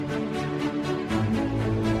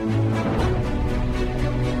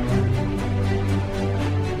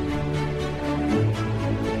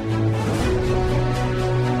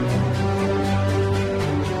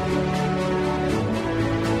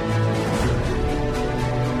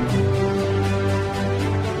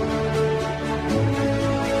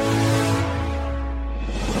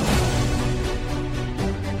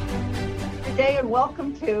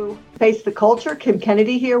Welcome to Face the Culture. Kim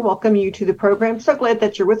Kennedy here. Welcome you to the program. So glad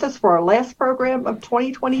that you're with us for our last program of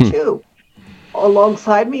 2022.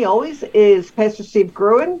 Alongside me always is Pastor Steve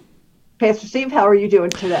Gruen. Pastor Steve, how are you doing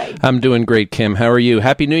today? I'm doing great, Kim. How are you?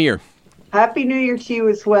 Happy New Year. Happy New Year to you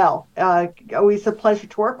as well. Always a pleasure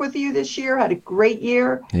to work with you this year. Had a great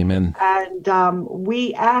year. Amen. And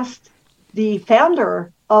we asked the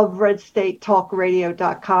founder of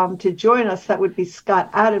RedStateTalkRadio.com to join us. That would be Scott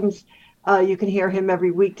Adams. You can hear him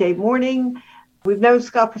every weekday morning. We've known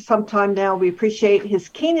Scott for some time now. We appreciate his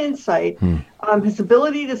keen insight, his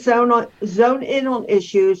ability to zone in on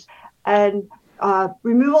issues and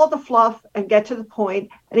remove all the fluff and get to the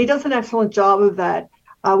point. And he does an excellent job of that.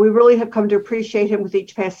 We really have come to appreciate him with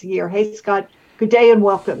each passing year. Hey, Scott, good day and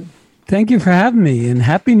welcome. Thank you for having me, and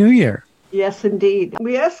Happy New Year. Yes, indeed.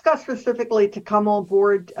 We asked Scott specifically to come on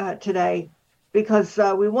board today because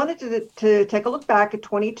we wanted to take a look back at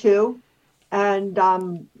 22 and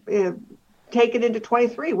take it into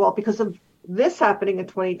 23. Well, because of this happening in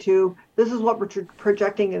 22, this is what we're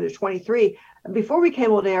projecting into 23. And before we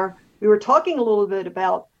came on air, we were talking a little bit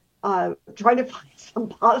about trying to find some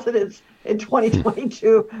positives in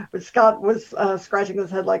 2022. But Scott was scratching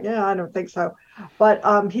his head like, yeah, I don't think so. But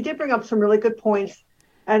he did bring up some really good points.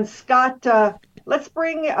 And Scott, let's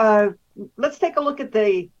take a look at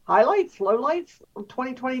the highlights, lowlights of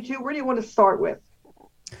 2022. Where do you want to start with?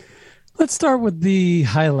 Let's start with the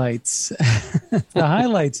highlights. The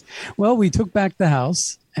highlights. Well, we took back the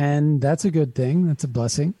House, and that's a good thing. That's a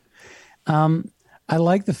blessing. I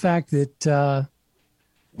like the fact that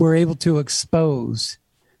we're able to expose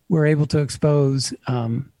the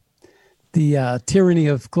tyranny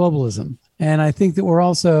of globalism. And I think that we're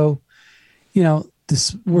also,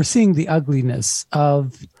 we're seeing the ugliness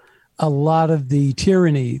of a lot of the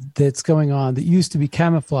tyranny that's going on that used to be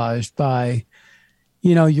camouflaged by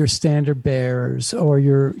your standard bearers or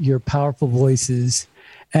your powerful voices.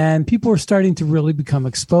 And people are starting to really become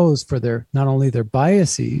exposed for not only their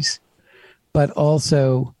biases, but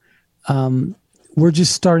also we're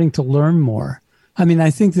just starting to learn more. I mean, I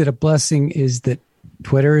think that a blessing is that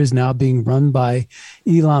Twitter is now being run by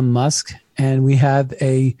Elon Musk, and we have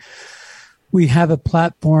a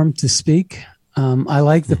platform to speak. I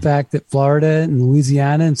like the fact that Florida and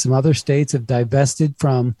Louisiana and some other states have divested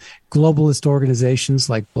from globalist organizations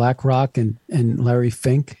like BlackRock and Larry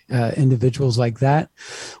Fink, individuals like that.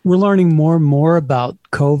 We're learning more and more about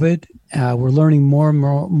COVID. We're learning more and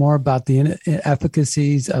more about the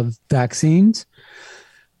efficacies of vaccines.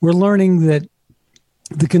 We're learning that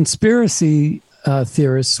the conspiracy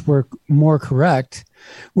theorists were more correct.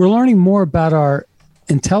 We're learning more about our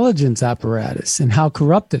intelligence apparatus and how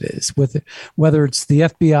corrupt it is, whether it's the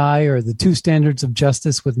FBI or the two standards of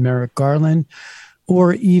justice with Merrick Garland,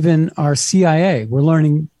 or even our CIA. We're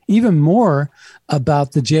learning even more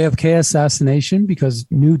about the JFK assassination because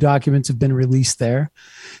new documents have been released there.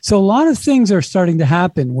 So a lot of things are starting to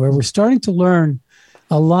happen where we're starting to learn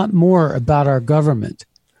a lot more about our government.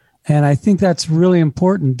 And I think that's really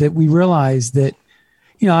important that we realize that,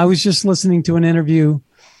 I was just listening to an interview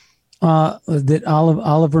that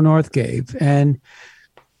Oliver North gave. And,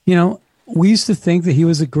 we used to think that he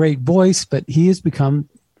was a great voice, but he has become,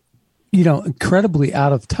 incredibly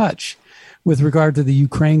out of touch with regard to the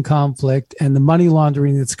Ukraine conflict and the money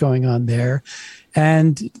laundering that's going on there,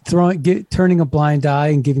 and turning a blind eye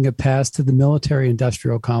and giving a pass to the military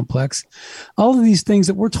industrial complex. All of these things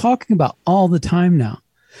that we're talking about all the time now.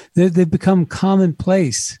 They've become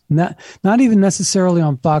commonplace, not even necessarily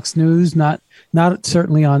on Fox News, not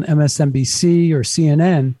certainly on MSNBC or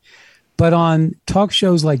CNN, but on talk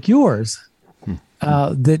shows like yours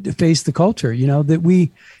that face the culture, that we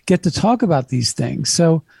get to talk about these things.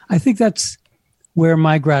 So I think that's where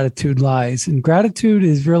my gratitude lies. And gratitude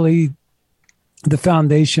is really the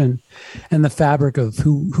foundation and the fabric of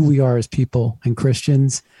who we are as people and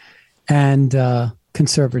Christians and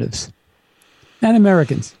conservatives. And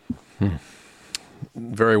Americans.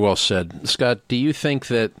 Very well said. Scott, do you think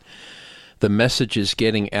that the message is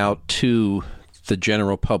getting out to the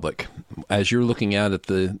general public? As you're looking out at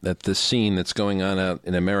the scene that's going on out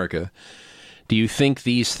in America, do you think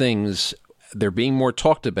these things, they're being more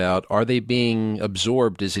talked about? Are they being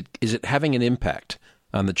absorbed? Is it having an impact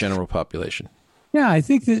on the general population? Yeah, I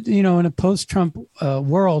think that, in a post-Trump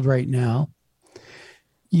world right now,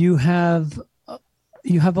 you have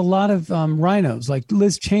a lot of rhinos, like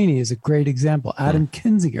Liz Cheney is a great example. Adam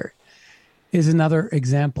Kinzinger is another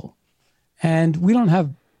example. And we don't have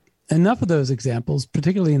enough of those examples,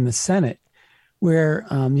 particularly in the Senate, where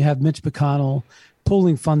you have Mitch McConnell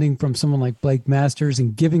pulling funding from someone like Blake Masters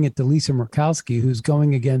and giving it to Lisa Murkowski, who's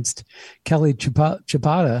going against Kelly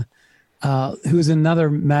Chapata who's another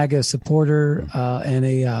MAGA supporter and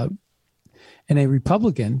a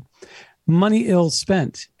Republican, money ill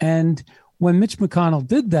spent. And when Mitch McConnell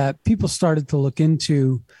did that, people started to look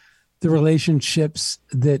into the relationships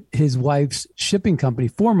that his wife's shipping company,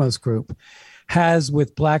 Foremost Group, has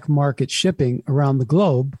with black market shipping around the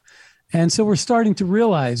globe. And so we're starting to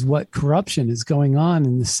realize what corruption is going on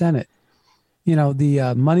in the Senate. You know,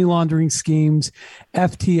 the money laundering schemes,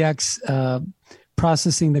 FTX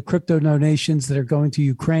processing the crypto donations that are going to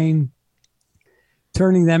Ukraine,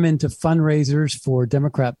 turning them into fundraisers for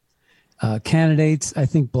Democrat candidates. I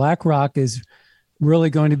think BlackRock is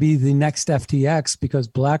really going to be the next FTX because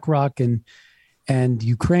BlackRock and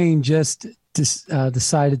Ukraine just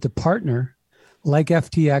decided to partner like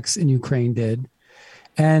FTX and Ukraine did.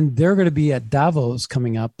 And they're going to be at Davos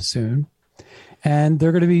coming up soon. And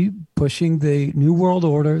they're going to be pushing the New World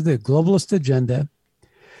Order, the globalist agenda.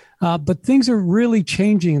 But things are really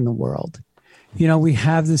changing in the world. You know, we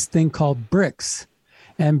have this thing called BRICS.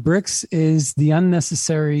 And BRICS is the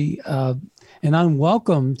unnecessary and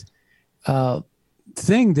unwelcomed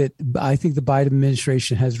thing that I think the Biden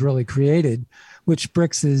administration has really created, which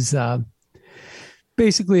BRICS is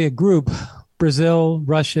basically a group, Brazil,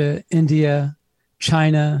 Russia, India,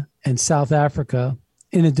 China, and South Africa,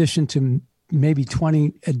 in addition to maybe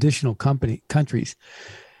 20 additional countries.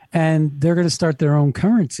 And they're going to start their own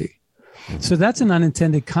currency. So that's an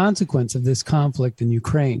unintended consequence of this conflict in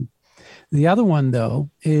Ukraine. The other one, though,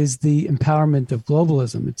 is the empowerment of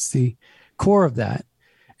globalism. It's the core of that.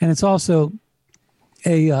 And it's also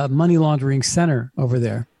a money laundering center over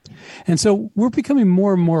there. And so we're becoming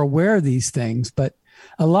more and more aware of these things. But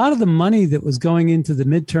a lot of the money that was going into the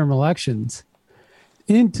midterm elections,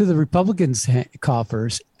 into the Republicans'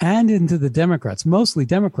 coffers and into the Democrats, mostly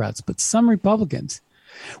Democrats, but some Republicans,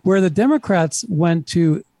 where the Democrats went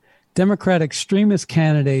to Democrat extremist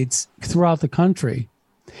candidates throughout the country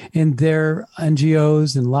in their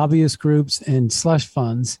NGOs and lobbyist groups and slush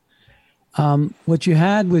funds. What you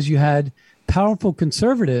had powerful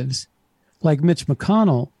conservatives like Mitch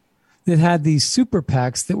McConnell that had these super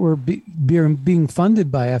PACs that were being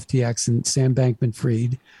funded by FTX and Sam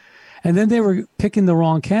Bankman-Fried. And then they were picking the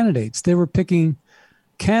wrong candidates. They were picking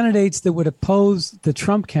candidates that would oppose the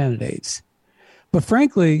Trump candidates. But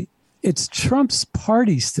frankly, it's Trump's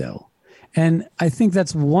party still. And I think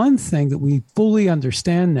that's one thing that we fully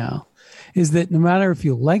understand now is that no matter if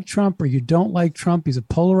you like Trump or you don't like Trump, he's a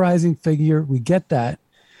polarizing figure. We get that.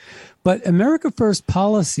 But America First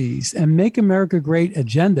policies and Make America Great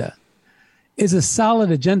agenda is a solid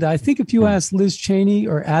agenda. I think if you ask Liz Cheney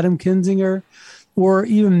or Adam Kinzinger or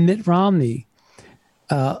even Mitt Romney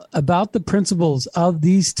about the principles of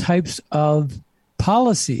these types of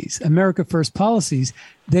policies, America First policies,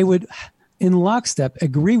 they would in lockstep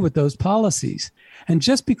agree with those policies. And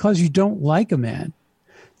just because you don't like a man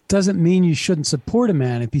doesn't mean you shouldn't support a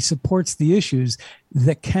man if he supports the issues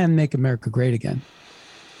that can make America great again.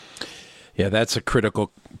 Yeah, that's a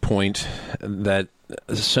critical point, that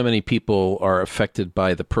so many people are affected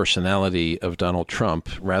by the personality of Donald Trump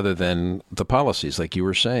rather than the policies, like you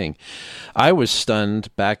were saying. I was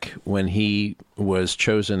stunned back when he was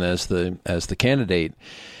chosen as the candidate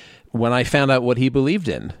when I found out what he believed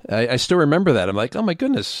in. I still remember that. I'm like, oh my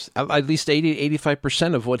goodness, at least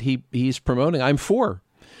 85% of what he's promoting, I'm for.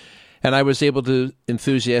 And I was able to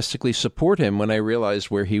enthusiastically support him when I realized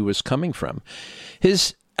where he was coming from.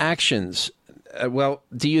 His actions, well,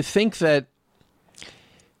 do you think that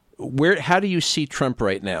how do you see Trump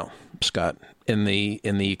right now, Scott, in the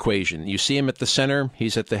equation? You see him at the center.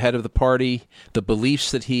 He's at the head of the party. The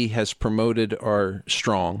beliefs that he has promoted are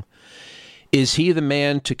strong. Is he the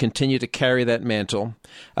man to continue to carry that mantle?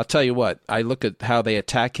 I'll tell you what, I look at how they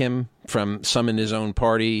attack him from some in his own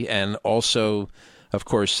party and also, of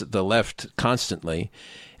course, the left constantly.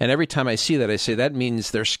 And every time I see that, I say that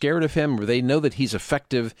means they're scared of him or they know that he's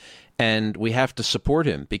effective and we have to support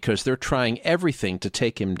him because they're trying everything to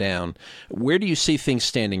take him down. Where do you see things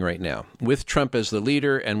standing right now with Trump as the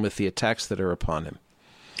leader and with the attacks that are upon him?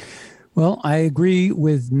 Well, I agree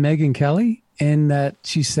with Megyn Kelly in that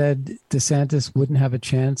she said DeSantis wouldn't have a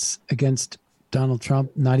chance against Donald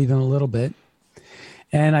Trump, not even a little bit.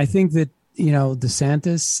 And I think that,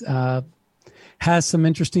 DeSantis has some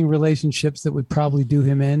interesting relationships that would probably do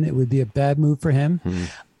him in. It would be a bad move for him.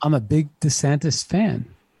 I'm a big DeSantis fan,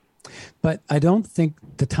 but I don't think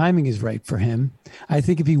the timing is right for him. I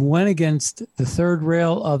think if he went against the third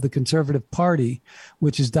rail of the conservative party,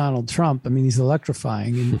 which is Donald Trump, I mean, he's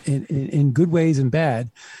electrifying in good ways and bad.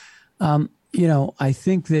 I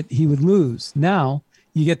think that he would lose. Now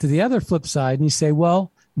you get to the other flip side and you say,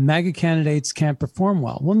 well, MAGA candidates can't perform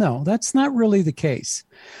well. Well, no, that's not really the case.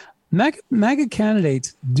 MAGA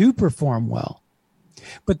candidates do perform well,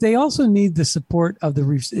 but they also need the support of the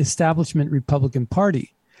establishment Republican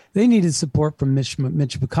Party. They needed support from Mitch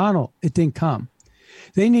McConnell. It didn't come.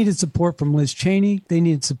 They needed support from Liz Cheney. They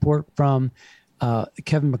needed support from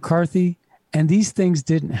Kevin McCarthy. And these things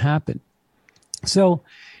didn't happen. So,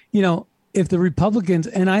 if the Republicans,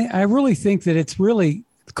 and I really think that it's really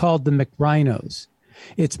called the McRhinos.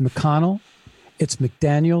 It's McConnell, it's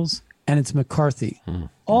McDaniels, and it's McCarthy.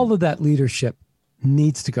 All of that leadership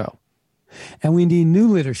needs to go. And we need new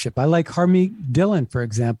leadership. I like Harmeet Dillon, for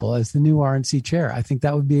example, as the new RNC chair. I think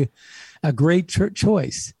that would be a great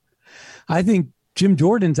choice. I think Jim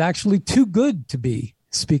Jordan's actually too good to be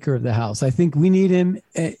Speaker of the House. I think we need him,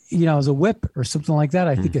 as a whip or something like that.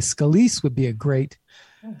 I think a Scalise would be a great,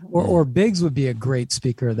 or Biggs would be a great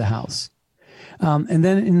Speaker of the House. And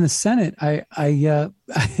then in the Senate, I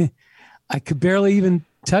could barely even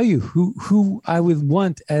tell you who I would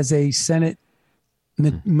want as a Senate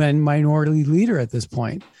minority leader at this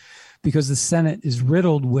point, because the Senate is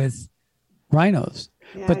riddled with rhinos.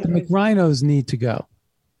 Yeah, but the McRhinos need to go.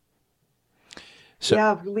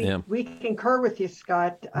 So, we concur with you,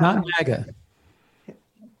 Scott. Not MAGA.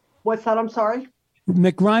 What's that? I'm sorry?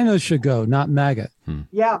 McRhinos should go, not MAGA.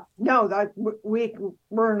 Yeah, no,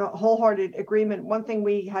 we're in a wholehearted agreement. One thing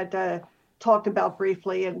we had talked about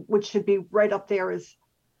briefly, and which should be right up there, is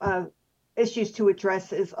issues to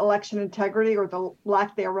address is election integrity or the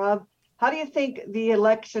lack thereof. How do you think the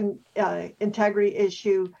election integrity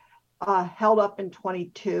issue held up in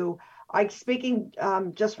 22? Speaking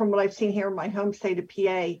just from what I've seen here in my home state of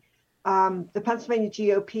PA, the Pennsylvania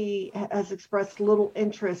GOP has expressed little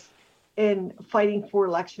interest in fighting for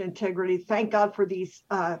election integrity. Thank God for these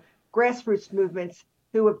grassroots movements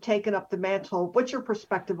who have taken up the mantle. What's your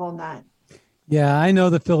perspective on that? Yeah, I know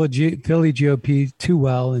the Philly GOP too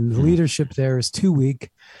well, and the leadership there is too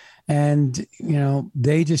weak. And,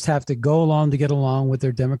 they just have to go along to get along with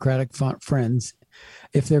their Democratic friends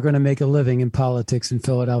if they're going to make a living in politics in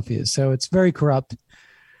Philadelphia. So it's very corrupt.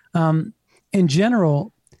 In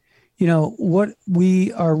general, what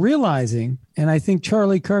we are realizing, and I think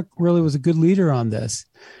Charlie Kirk really was a good leader on this.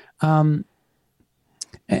 What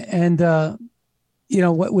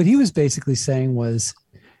he was basically saying was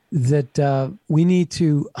that we need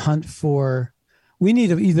to we need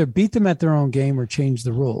to either beat them at their own game or change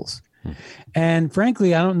the rules. And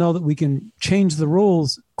frankly, I don't know that we can change the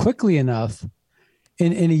rules quickly enough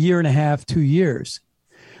in a year and a half, 2 years.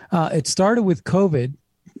 It started with COVID,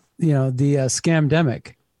 the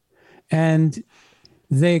scamdemic, and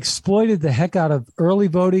they exploited the heck out of early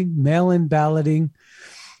voting, mail-in balloting.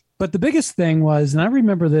 But the biggest thing was, and I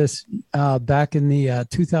remember this back in the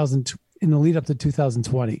in the lead up to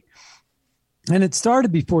 2020, and it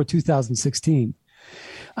started before 2016.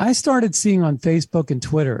 I started seeing on Facebook and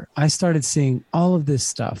Twitter, I started seeing all of this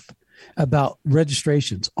stuff about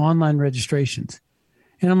registrations, online registrations.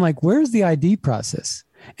 And I'm like, where's the ID process?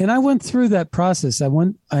 And I went through that process. I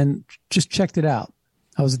went and just checked it out.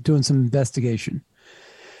 I was doing some investigation.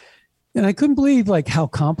 And I couldn't believe how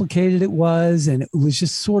complicated it was. And it was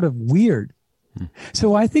just sort of weird.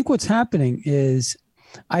 So I think what's happening is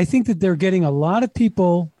I think that they're getting a lot of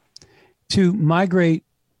people to migrate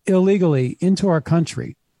illegally into our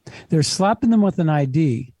country. They're slapping them with an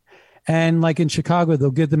ID. And like in Chicago,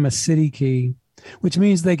 they'll give them a city key, which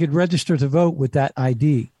means they could register to vote with that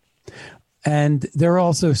ID. And they're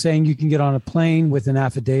also saying you can get on a plane with an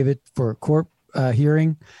affidavit for a court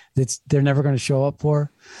hearing that they're never going to show up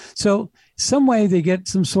for. So some way they get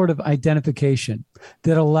some sort of identification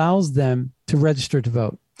that allows them to register to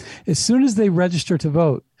vote. As soon as they register to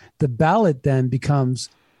vote, the ballot then becomes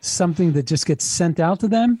something that just gets sent out to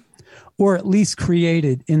them, or at least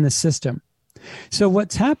created in the system. So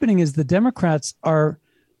what's happening is the Democrats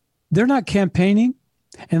they're not campaigning.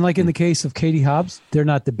 And like in the case of Katie Hobbs, they're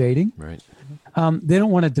not debating. Right. They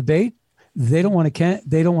don't want to debate. They don't want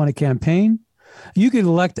to campaign. You could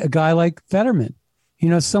elect a guy like Fetterman,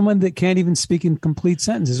 someone that can't even speak in complete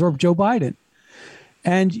sentences, or Joe Biden.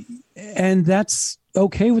 And that's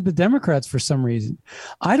okay with the Democrats for some reason.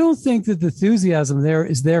 I don't think that the enthusiasm there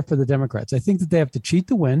is there for the Democrats. I think that they have to cheat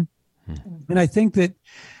to win. And I think that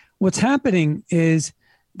what's happening is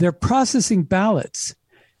they're processing ballots.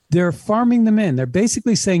 They're farming them in. They're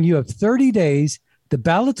basically saying you have 30 days. The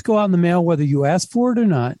ballots go out in the mail, whether you ask for it or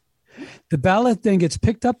not. The ballot then gets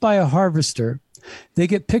picked up by a harvester. They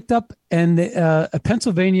get picked up, and a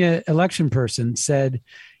Pennsylvania election person said,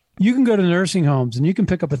 you can go to nursing homes and you can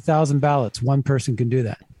pick up 1,000 ballots. One person can do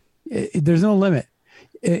that. There's no limit.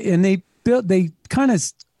 And they kind of,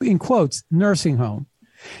 in quotes, nursing home.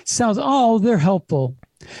 Sounds, they're helpful.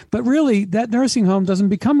 But really, that nursing home doesn't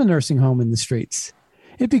become a nursing home in the streets.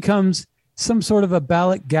 It becomes some sort of a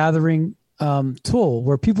ballot gathering tool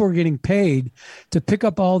where people are getting paid to pick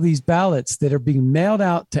up all these ballots that are being mailed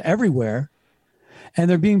out to everywhere. And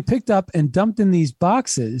they're being picked up and dumped in these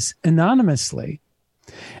boxes anonymously.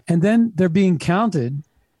 And then they're being counted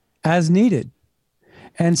as needed.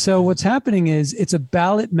 And so what's happening is it's a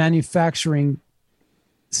ballot manufacturing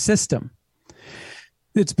system.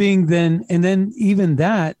 It's being then, and then even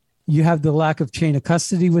that, you have the lack of chain of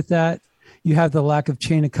custody with that. You have the lack of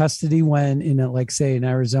chain of custody when, like say in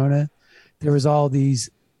Arizona, there was all these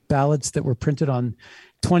ballots that were printed on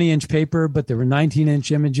 20-inch paper, but there were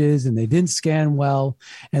 19-inch images and they didn't scan well.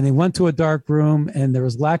 And they went to a dark room and there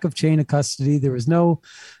was lack of chain of custody. There was no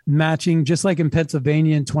matching, just like in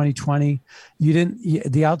Pennsylvania in 2020.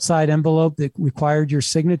 The outside envelope that required your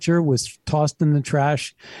signature was tossed in the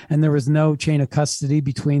trash, and there was no chain of custody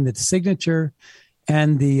between the signature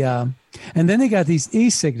and and then they got these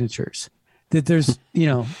e-signatures that there's,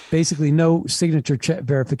 basically no signature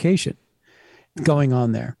verification going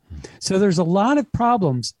on there. So there's a lot of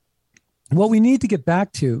problems. What we need to get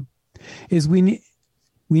back to is we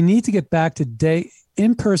need to get back to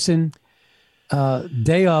in-person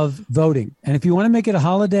day of voting. And if you want to make it a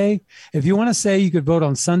holiday, if you want to say you could vote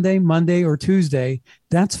on Sunday, Monday, or Tuesday,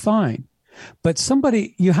 that's fine. But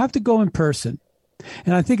you have to go in person.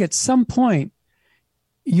 And I think at some point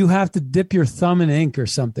you have to dip your thumb in ink or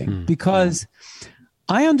something, because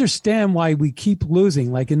I understand why we keep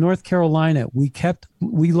losing. Like in North Carolina,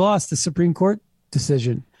 we lost the Supreme Court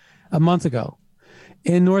decision a month ago.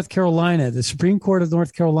 In North Carolina, the Supreme Court of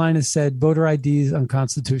North Carolina said voter ID is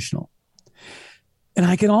unconstitutional. And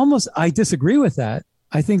I disagree with that.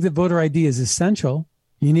 I think that voter ID is essential.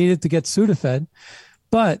 You need it to get Sudafed.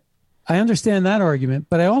 But I understand that argument.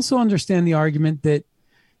 But I also understand the argument that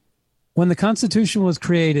when the Constitution was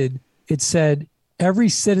created, it said every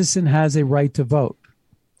citizen has a right to vote.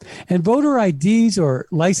 And voter IDs or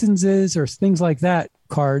licenses or things like that,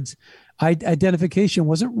 cards, identification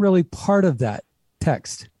wasn't really part of that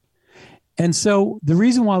text. And so the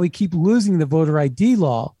reason why we keep losing the voter ID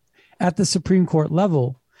law at the Supreme Court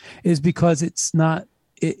level is because it's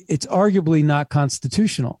arguably not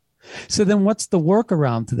constitutional. So then what's the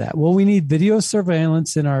workaround to that? Well, we need video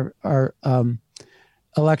surveillance in our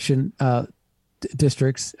election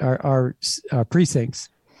districts, our precincts.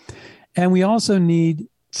 And we also need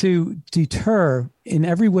to deter in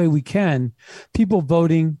every way we can people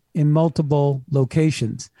voting in multiple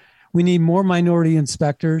locations. We need more minority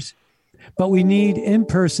inspectors, but we need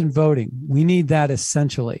in-person voting. We need that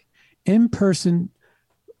essentially. In-person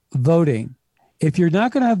voting. If you're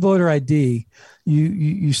not going to have voter ID,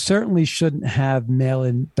 you certainly shouldn't have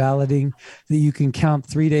mail-in balloting that you can count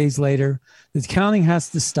 3 days later. The counting has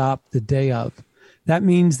to stop the day of. That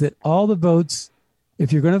means that all the votes,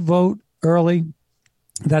 if you're going to vote early,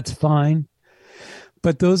 that's fine.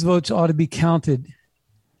 But those votes ought to be counted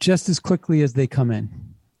just as quickly as they come in.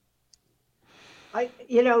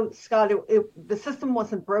 Scott, the system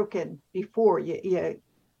wasn't broken before. Okay,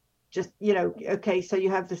 so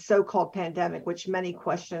you have the so-called pandemic, which many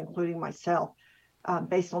question, including myself,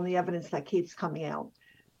 based on the evidence that keeps coming out.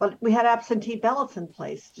 But we had absentee ballots in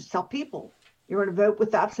place to tell people you're going to vote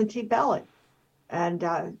with the absentee ballot, and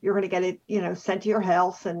you're going to get it, sent to your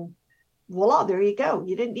house, and voila, there you go.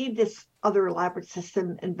 You didn't need this other elaborate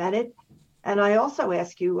system invented. And I also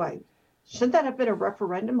ask you, shouldn't that have been a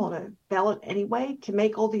referendum on a ballot anyway to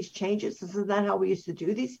make all these changes? Isn't that how we used to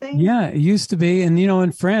do these things? Yeah, it used to be. And,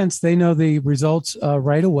 in France, they know the results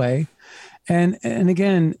right away. And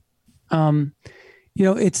again,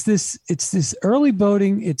 it's this early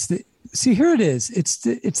voting. Here it is.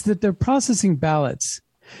 It's that they're processing ballots.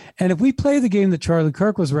 And if we play the game that Charlie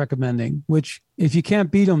Kirk was recommending, which if you can't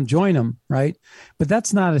beat them, join them, right? But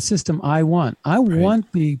that's not a system I want. I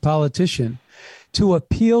want the politician to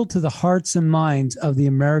appeal to the hearts and minds of the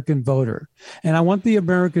American voter. And I want the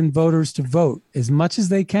American voters to vote as much as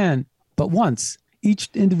they can, but once, each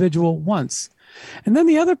individual once. And then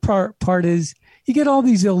the other part is you get all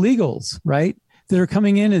these illegals, right, that are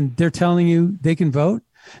coming in and they're telling you they can vote.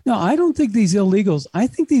 No, I don't think these illegals, I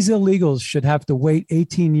think these illegals should have to wait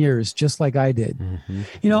 18 years, just like I did.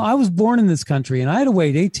 Mm-hmm. I was born in this country and I had to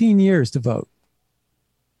wait 18 years to vote.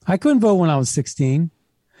 I couldn't vote when I was 16.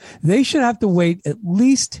 They should have to wait at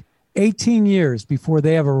least 18 years before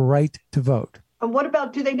they have a right to vote. And what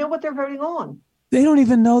about, do they know what they're voting on? They don't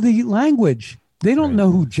even know the language. They don't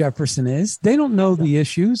know who Jefferson is. They don't know the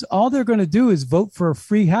issues. All they're going to do is vote for a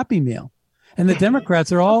free Happy Meal. And the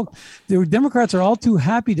Democrats are all too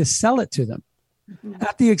happy to sell it to them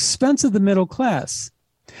at the expense of the middle class.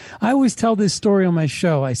 I always tell this story on my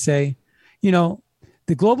show. I say, you know,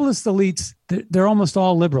 the globalist elites, they're almost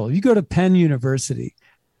all liberal. You go to Penn University,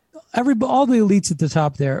 all the elites at the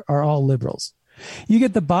top there are all liberals. You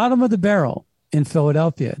get the bottom of the barrel in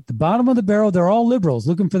Philadelphia. The bottom of the barrel, they're all liberals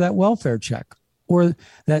looking for that welfare check or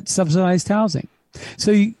that subsidized housing.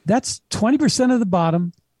 So that's 20% of the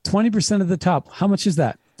bottom, 20% of the top. How much is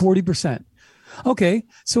that? 40%. Okay,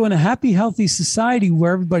 so in a happy, healthy society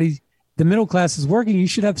where the middle class is working, you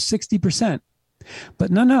should have 60%.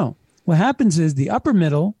 But no. What happens is the upper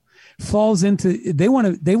middle falls into, they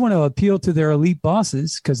want to appeal to their elite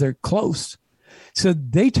bosses because they're close. So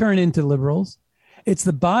they turn into liberals. It's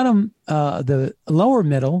the bottom, the lower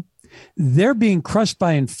middle. They're being crushed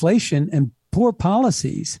by inflation and poor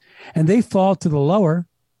policies, and they fall to the lower,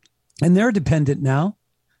 and they're dependent now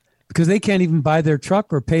because they can't even buy their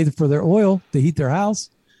truck or pay for their oil to heat their house.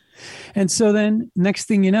 And so then next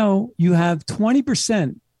thing you know, you have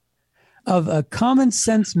 20% of a common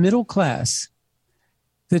sense middle class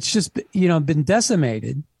that's just, been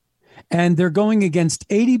decimated. And they're going against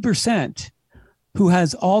 80% who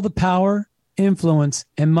has all the power, influence,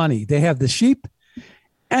 and money. They have the sheep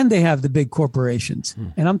and they have the big corporations.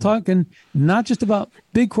 And I'm talking not just about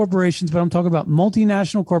big corporations, but I'm talking about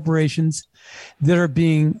multinational corporations that are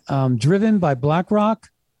being driven by BlackRock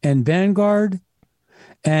and Vanguard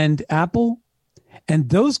and Apple. And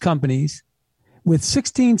those companies with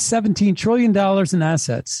 $16-17 trillion in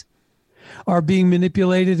assets are being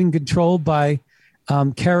manipulated and controlled by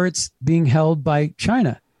carrots being held by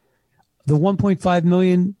China. The 1.5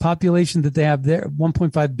 million population that they have there,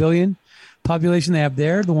 1.5 billion population they have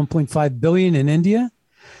there, the 1.5 billion in India,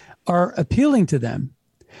 are appealing to them.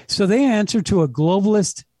 So they answer to a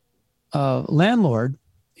globalist landlord,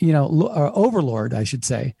 or overlord, I should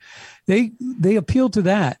say. They appeal to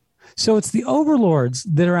that. So it's the overlords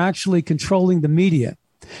that are actually controlling the media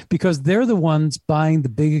because they're the ones buying the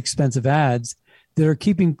big expensive ads that are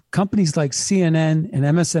keeping companies like CNN and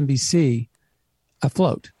MSNBC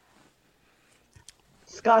afloat.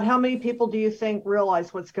 Scott, how many people do you think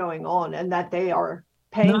realize what's going on and that they are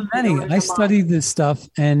paying? Not many. I study this stuff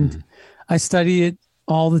and I study it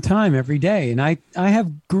all the time, every day. And I have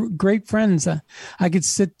great friends. I could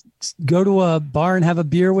go to a bar and have a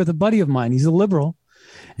beer with a buddy of mine. He's a liberal.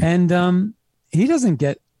 And he doesn't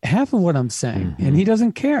get half of what I'm saying, and he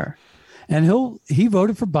doesn't care. And he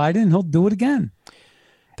voted for Biden, and he'll do it again.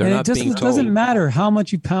 And it just doesn't matter how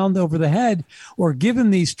much you pound over the head or give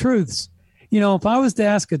him these truths. If I was to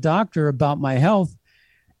ask a doctor about my health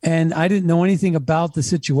and I didn't know anything about the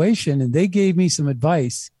situation and they gave me some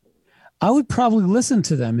advice, I would probably listen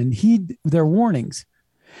to them and heed their warnings.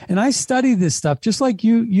 And I study this stuff just like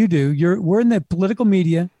you do. We're in the political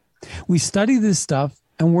media. We study this stuff.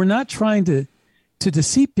 And we're not trying to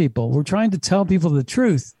deceive people. We're trying to tell people the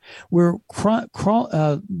truth. We're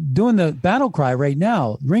doing the battle cry right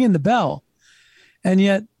now, ringing the bell. And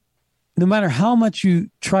yet, no matter how much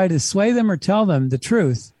you try to sway them or tell them the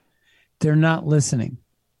truth, they're not listening.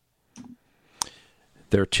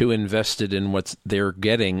 They're too invested in what they're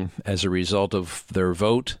getting as a result of their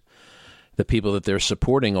vote, the people that they're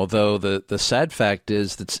supporting, although the sad fact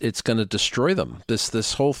is that it's going to destroy them.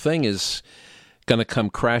 This whole thing is going to come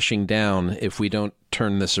crashing down if we don't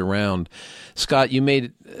turn this around. Scott, you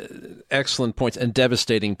made excellent points and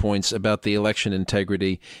devastating points about the election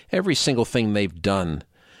integrity. Every single thing they've done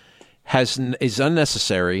is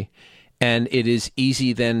unnecessary, and it is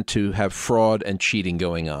easy then to have fraud and cheating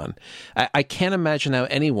going on. I can't imagine how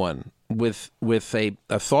anyone with a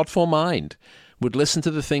thoughtful mind would listen to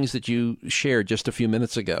the things that you shared just a few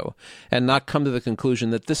minutes ago and not come to the conclusion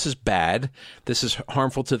that this is bad, this is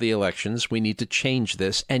harmful to the elections, we need to change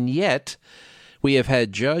this. And yet we have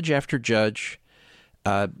had judge after judge,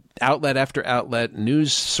 outlet after outlet,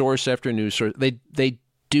 news source after news source. They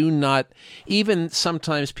do not, even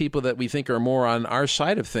sometimes people that we think are more on our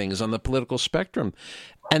side of things on the political spectrum,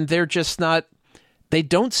 and they're just not, they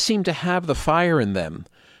don't seem to have the fire in them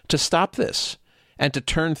to stop this and to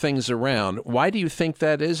turn things around. Why do you think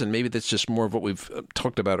that is? And maybe that's just more of what we've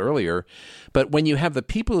talked about earlier. But when you have the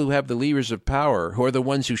people who have the levers of power, who are the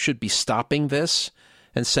ones who should be stopping this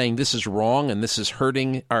and saying this is wrong and this is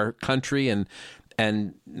hurting our country and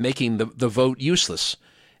making the vote useless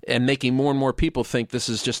and making more and more people think this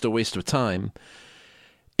is just a waste of time.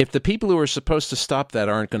 If the people who are supposed to stop that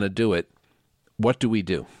aren't going to do it, what do we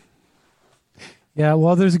do? Yeah,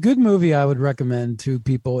 well, there's a good movie I would recommend to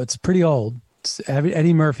people. It's pretty old. It's an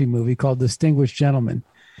Eddie Murphy movie called Distinguished Gentleman.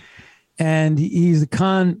 And he's a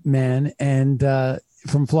con man and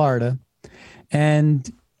from Florida.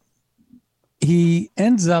 And he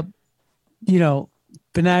ends up,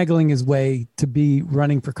 finagling his way to be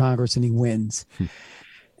running for Congress, and he wins.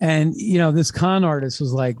 And, this con artist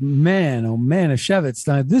was like, man, oh man, Manischewitz,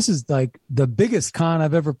 now this is like the biggest con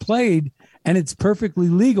I've ever played, and it's perfectly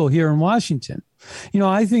legal here in Washington.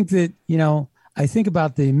 I think that, I think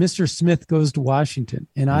about the Mr. Smith Goes to Washington,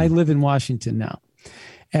 and I live in Washington now.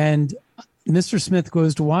 And Mr. Smith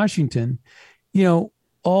Goes to Washington,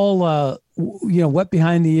 all, wet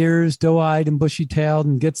behind the ears, doe-eyed and bushy-tailed,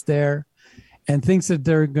 and gets there and thinks that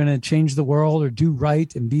they're going to change the world or do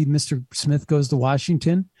right and be Mr. Smith Goes to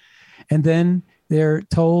Washington. And then they're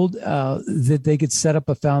told that they could set up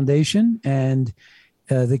a foundation and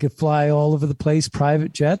they could fly all over the place,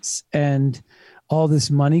 private jets, and all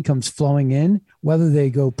this money comes flowing in, whether they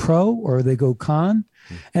go pro or they go con.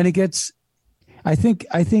 And it gets, I think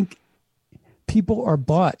people are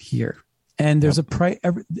bought here, and there's a price.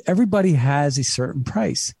 Everybody has a certain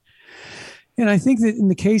price. And I think that in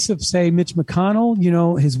the case of, say, Mitch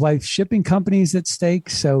McConnell, his wife's shipping company is at stake.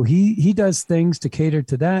 So he does things to cater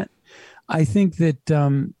to that. I think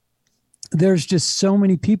that there's just so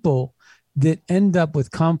many people that end up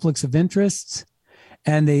with conflicts of interests,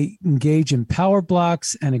 and they engage in power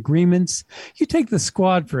blocks and agreements. You take the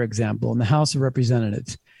Squad, for example, in the House of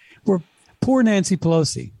Representatives, where poor Nancy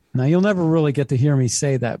Pelosi. Now, you'll never really get to hear me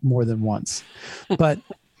say that more than once, but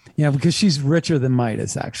because she's richer than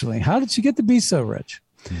Midas, actually. How did she get to be so rich?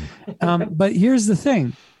 But here's the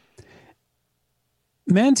thing.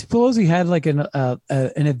 Nancy Pelosi had like an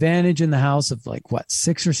advantage in the House of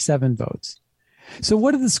 6 or 7 votes. So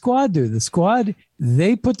what did the Squad do? The Squad,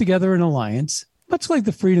 they put together an alliance, much like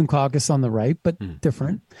the Freedom Caucus on the right, but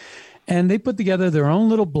different. And they put together their own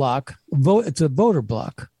little block. It's a voter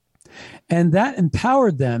block. And that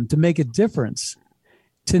empowered them to make a difference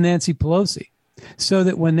to Nancy Pelosi. So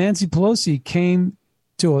that when Nancy Pelosi came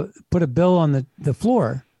to put a bill on the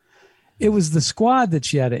floor, it was the Squad that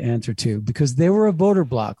she had to answer to, because they were a voter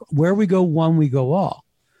block. Where we go one, we go all.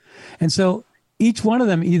 And so each one of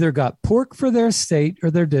them either got pork for their state or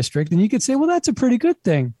their district. And you could say, well, that's a pretty good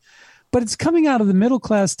thing. But it's coming out of the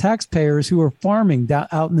middle-class taxpayers who are farming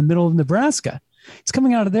out in the middle of Nebraska. It's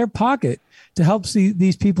coming out of their pocket to help see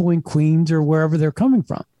these people in Queens or wherever they're coming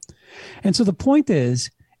from. And so the point is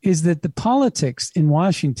that the politics in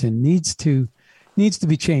Washington needs to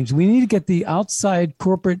be changed. We need to get the outside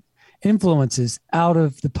corporate influences out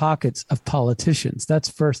of the pockets of politicians. That's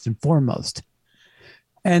first and foremost.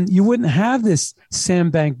 And you wouldn't have this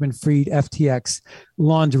Sam Bankman-Fried FTX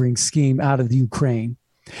laundering scheme out of the Ukraine.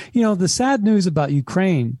 The sad news about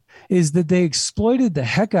Ukraine is that they exploited the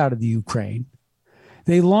heck out of the Ukraine.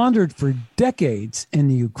 They laundered for decades in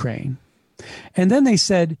the Ukraine. And then they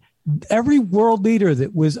said, every world leader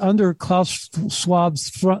that was under Klaus Schwab's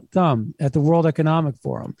thumb at the World Economic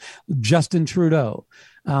Forum, Justin Trudeau,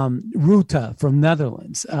 Rutte from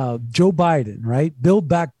Netherlands, Joe Biden, right? Build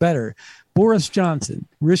Back Better, Boris Johnson,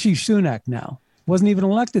 Rishi Sunak now, wasn't even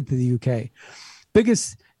elected to the UK.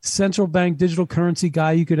 Biggest central bank digital currency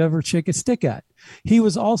guy you could ever shake a stick at. He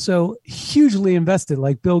was also hugely invested,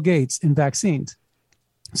 like Bill Gates, in vaccines.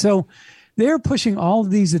 So they're pushing all of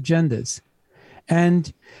these agendas,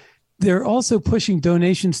 and they're also pushing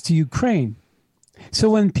donations to Ukraine. So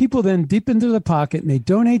when people then dip into the pocket and they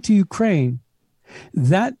donate to Ukraine,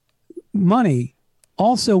 that money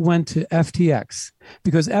also went to FTX,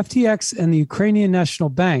 because FTX and the Ukrainian National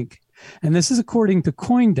Bank, and this is according to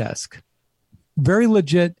CoinDesk, very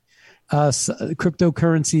legit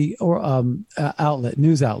cryptocurrency or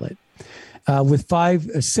news outlet, with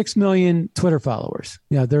 6 million Twitter followers.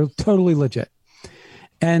 They're totally legit.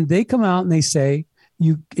 And they come out and they say,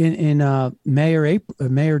 in May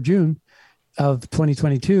or June of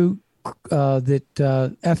 2022, that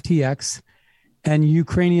FTX and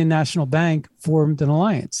Ukrainian National Bank formed an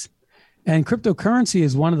alliance. And cryptocurrency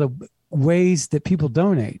is one of the ways that people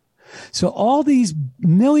donate. So all these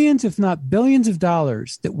millions, if not billions of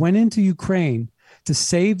dollars that went into Ukraine to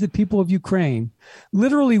save the people of Ukraine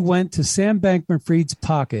literally went to Sam Bankman-Fried's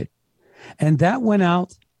pocket. And that went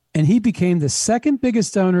out, and he became the second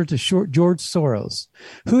biggest donor to George Soros,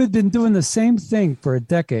 who had been doing the same thing for a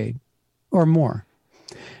decade or more,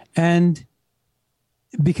 and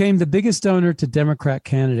became the biggest donor to Democrat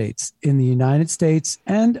candidates in the United States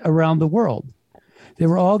and around the world. They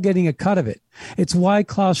were all getting a cut of it. It's why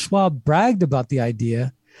Klaus Schwab bragged about the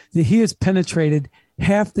idea that he has penetrated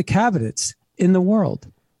half the cabinets in the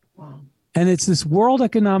world. Wow. And it's this World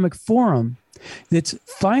Economic Forum that's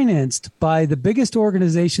financed by the biggest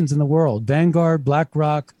organizations in the world, Vanguard,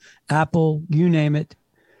 BlackRock, Apple, you name it,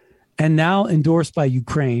 and now endorsed by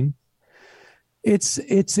Ukraine. It's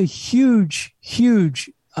a huge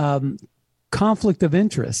conflict of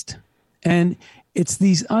interest. And it's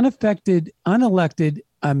these unelected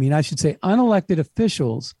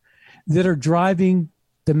officials that are driving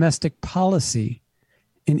domestic policy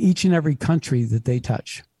in each and every country that they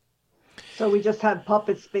touch. So we just have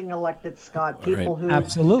puppets being elected, Scott. People who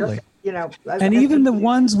absolutely, just, and even the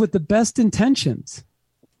ones with the best intentions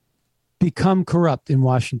become corrupt in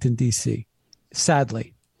Washington, D.C.,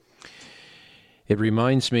 sadly. It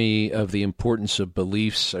reminds me of the importance of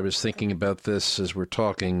beliefs. I was thinking about this as we're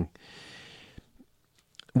talking.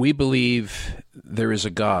 We believe there is a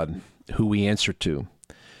God who we answer to.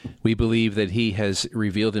 We believe that he has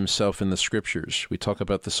revealed himself in the scriptures. We talk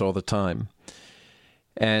about this all the time.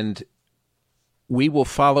 And we will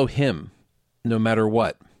follow him no matter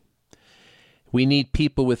what. We need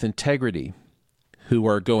people with integrity who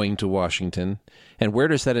are going to Washington. And where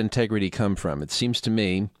does that integrity come from? It seems to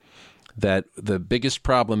me that the biggest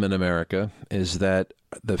problem in America is that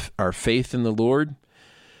our faith in the Lord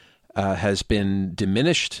has been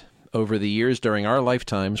diminished over the years. During our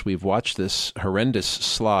lifetimes, we've watched this horrendous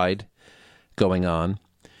slide going on.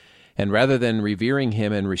 And rather than revering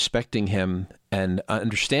him and respecting him and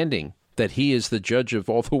understanding that he is the judge of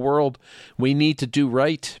all the world, we need to do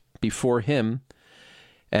right before him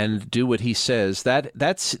and do what he says.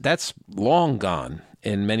 That's long gone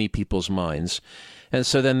in many people's minds. And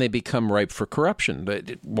so then they become ripe for corruption.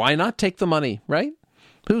 But why not take the money, right?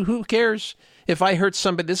 Who cares? If I hurt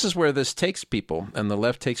somebody, this is where this takes people, and the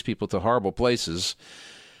left takes people to horrible places.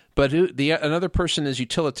 But another person is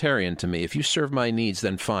utilitarian to me. If you serve my needs,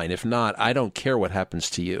 then fine. If not, I don't care what happens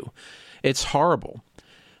to you. It's horrible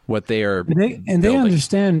what they are building. They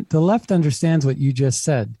understand, the left understands what you just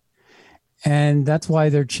said. And that's why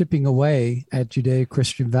they're chipping away at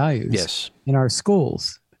Judeo-Christian values in our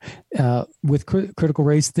schools with critical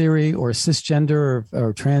race theory or cisgender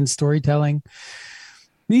or trans storytelling.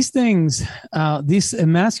 These things, this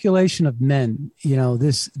emasculation of men,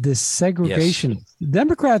 this segregation. Yes.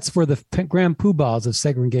 Democrats were the grand poobahs of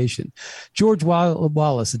segregation. George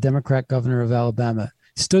Wallace, the Democrat governor of Alabama,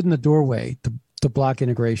 stood in the doorway to block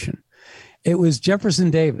integration. It was Jefferson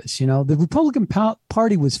Davis. The Republican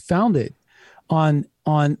Party was founded on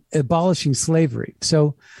abolishing slavery.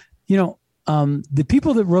 So, the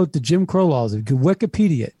people that wrote the Jim Crow laws,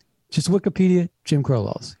 Wikipedia, Jim Crow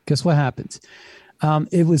laws. Guess what happens?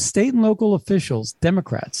 It was state and local officials,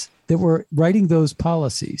 Democrats, that were writing those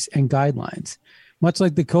policies and guidelines, much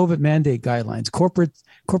like the COVID mandate guidelines.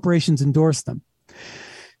 Corporations endorsed them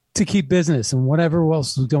to keep business and whatever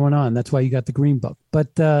else was going on. That's why you got the Green Book.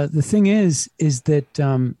 But the thing is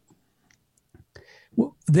that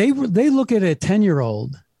they look at a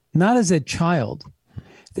 10-year-old not as a child.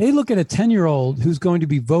 They look at a 10-year-old who's going to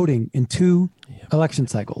be voting in 2 election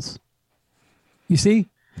cycles. You see?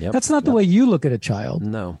 Yep. That's not the way you look at a child.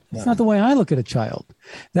 No. It's not the way I look at a child.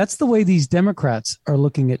 That's the way these Democrats are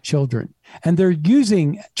looking at children. And they're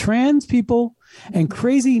using trans people and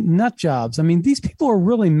crazy nut jobs. I mean, these people are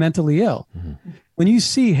really mentally ill. Mm-hmm. When you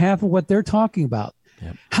see half of what they're talking about,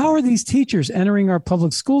 how are these teachers entering our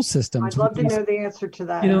public school systems? I'd love to know the answer to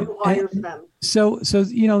that. Who hires them? So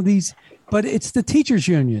these, but it's the teachers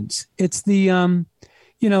unions. It's the,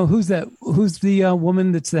 who's that? Who's the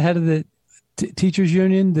woman that's the head of the teachers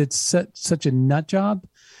union that's such a nut job?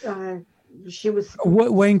 She was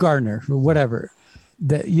Wayne Gardner or whatever.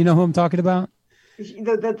 You know who I'm talking about?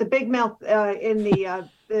 The big mouth in the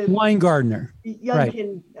Wayne Gardner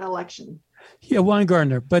Youngkin election. Yeah, Wayne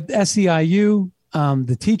Gardner. But SEIU,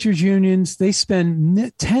 the teachers unions, they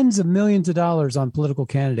spend tens of millions of dollars on political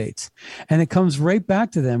candidates, and it comes right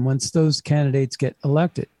back to them once those candidates get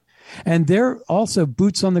elected. And they're also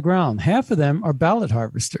boots on the ground. Half of them are ballot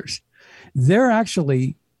harvesters. They're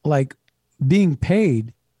actually like being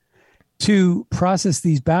paid to process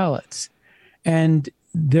these ballots, and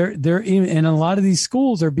they're in, and a lot of these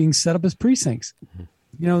schools are being set up as precincts,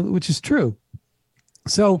 which is true.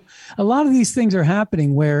 So a lot of these things are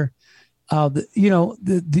happening where,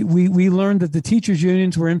 we learned that the teachers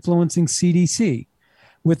unions were influencing CDC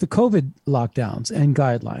with the COVID lockdowns and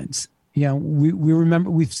guidelines. We remember,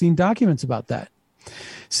 we've seen documents about that.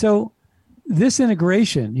 So this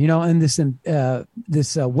integration, and this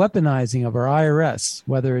weaponizing of our IRS,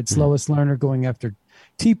 whether it's Lois Lerner going after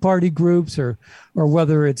Tea Party groups or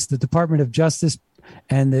whether it's the Department of Justice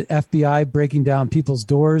and the FBI breaking down people's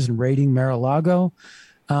doors and raiding Mar-a-Lago,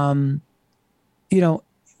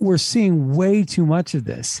 we're seeing way too much of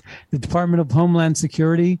this. The Department of Homeland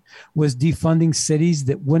Security was defunding cities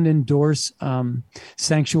that wouldn't endorse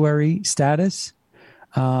sanctuary status.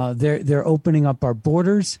 They're opening up our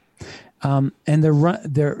borders. And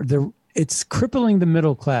they're it's crippling the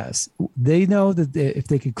middle class. They know that if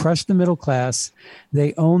they could crush the middle class,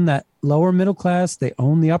 they own that lower middle class, they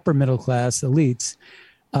own the upper middle class elites.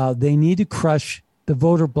 They need to crush the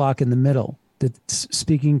voter bloc in the middle, that's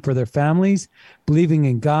speaking for their families, believing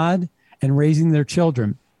in God, and raising their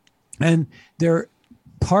children. And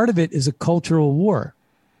part of it is a cultural war.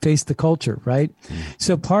 Face the culture, right?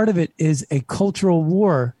 So part of it is a cultural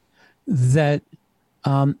war that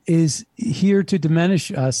is here to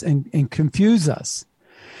diminish us and confuse us.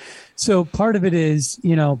 So part of it is,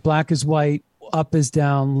 black is white, up is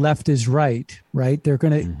down, left is right? They're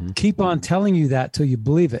going to keep on telling you that till you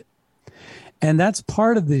believe it. And that's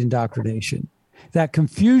part of the indoctrination. That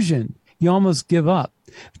confusion, you almost give up.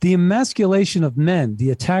 The emasculation of men,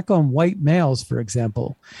 the attack on white males, for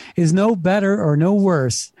example, is no better or no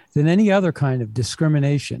worse than any other kind of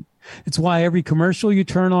discrimination. It's why every commercial you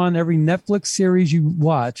turn on, every Netflix series you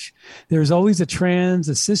watch, there's always a trans,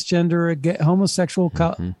 a cisgender, a homosexual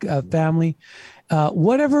family,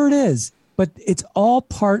 whatever it is. But it's all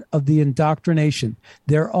part of the indoctrination.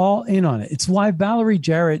 They're all in on it. It's why Valerie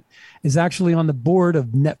Jarrett is actually on the board of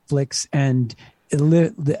Netflix and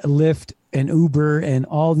Lyft and Uber and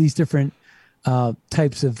all these different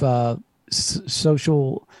types of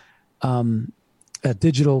social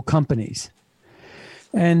digital companies.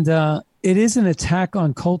 And it is an attack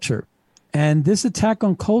on culture. And this attack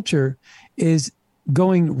on culture is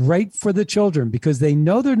going right for the children because they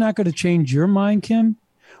know they're not going to change your mind, Kim,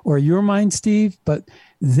 or your mind, Steve, but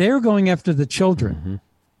they're going after the children.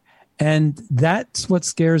 And that's what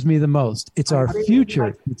scares me the most. It's our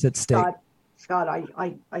future that's at stake. Scott,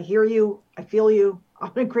 I hear you. I feel you.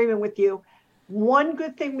 I'm in agreement with you. One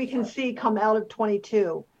good thing we can see come out of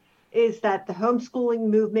 22 is that the homeschooling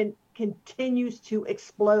movement continues to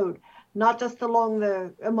explode, not just among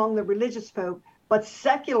the religious folk, but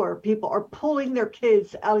secular people are pulling their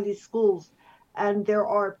kids out of these schools. And there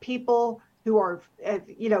are people who are,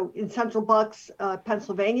 in Central Bucks,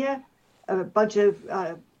 Pennsylvania, a bunch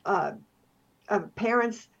of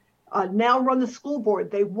parents now run the school board.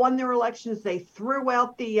 They won their elections. They threw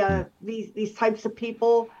out these types of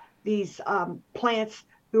people, these plants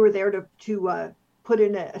who are there to put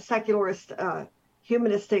in a secularist,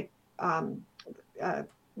 humanistic,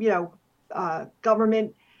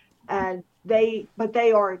 government. And they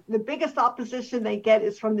are the biggest opposition they get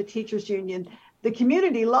is from the teachers union. The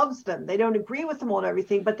community loves them. They don't agree with them on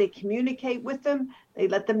everything, but they communicate with them. They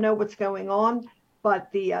let them know what's going on.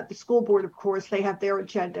 But the school board, of course, they have their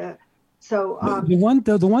agenda. So the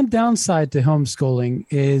one downside to homeschooling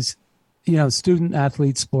is, student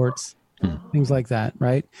athlete sports, things like that,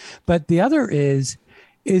 right? But the other is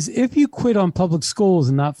if you quit on public schools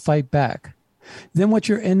and not fight back, then what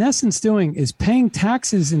you're in essence doing is paying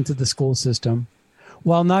taxes into the school system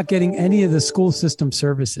while not getting any of the school system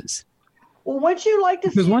services. Well, once you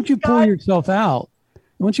pull yourself out,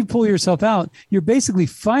 you're basically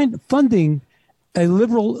funding a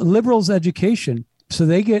liberal's education, so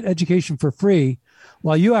they get education for free,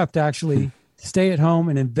 while you have to actually stay at home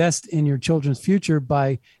and invest in your children's future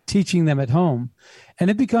by teaching them at home. And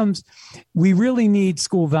it becomes, we really need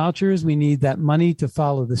school vouchers. We need that money to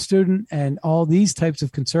follow the student and all these types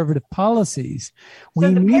of conservative policies. We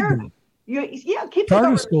need them. Keep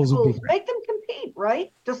charter schools, make them compete,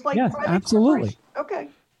 right? Just like absolutely. Okay.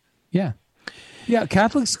 Yeah.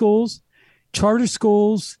 Catholic schools, charter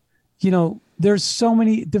schools, there's so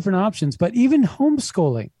many different options, but even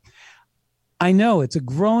homeschooling. I know it's a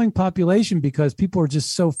growing population because people are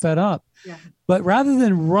just so fed up. Yeah. But rather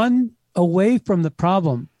than run away from the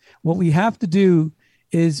problem, what we have to do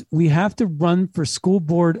is we have to run for school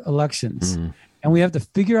board elections. And we have to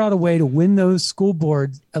figure out a way to win those school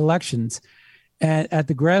board elections at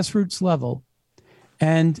the grassroots level.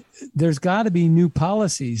 And there's got to be new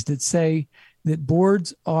policies that say that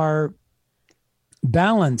boards are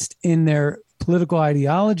balanced in their political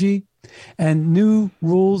ideology, and new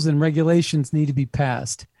rules and regulations need to be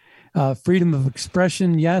passed. Freedom of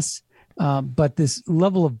expression, yes, but this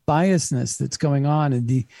level of biasness that's going on, and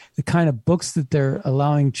the kind of books that they're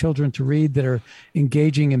allowing children to read that are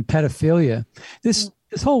engaging in pedophilia. This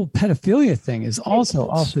whole pedophilia thing is also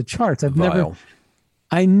off the charts.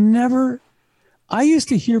 I used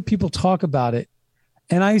to hear people talk about it,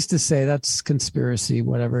 and I used to say that's conspiracy,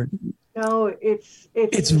 whatever. No, it's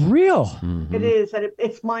real. It is, and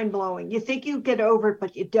it's mind blowing. You think you get over it,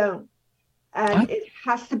 but you don't. And it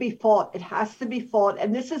has to be fought. It has to be fought.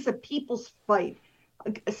 And this is a people's fight.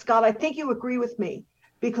 Scott, I think you agree with me,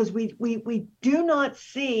 because we do not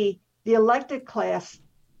see the elected class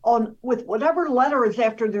with whatever letter is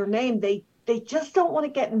after their name. They just don't want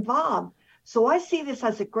to get involved. So I see this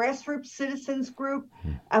as a grassroots citizens group.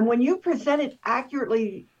 And when you present it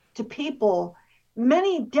accurately to people,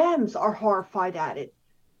 many Dems are horrified at it.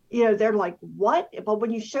 They're like, what? But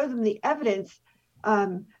when you show them the evidence,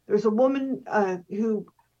 there's a woman who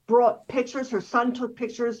brought pictures. Her son took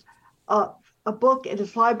pictures of a book in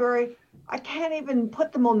his library. I can't even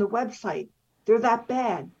put them on the website. They're that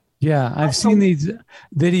bad. Yeah, I've seen these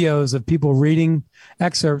videos of people reading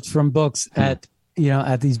excerpts from books at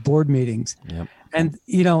these board meetings. Yep. And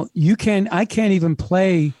I can't even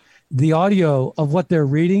play the audio of what they're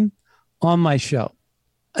reading on my show.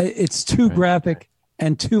 It's too graphic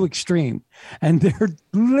and too extreme. And they're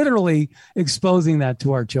literally exposing that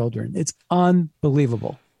to our children. It's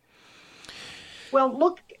unbelievable. Well,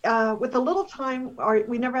 look, with a little time,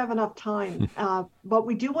 we never have enough time, but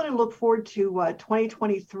we do want to look forward to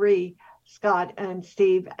 2023, Scott and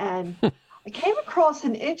Steve. And I came across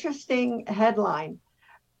an interesting headline,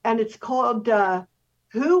 and it's called,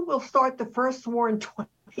 Who Will Start the First War in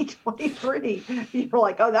 2023? You're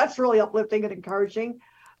like, oh, that's really uplifting and encouraging.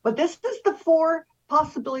 But this is the 4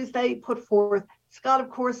 possibilities they put forth. Scott, of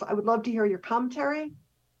course, I would love to hear your commentary.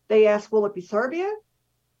 They ask, will it be Serbia?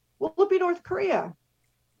 Will it be North Korea?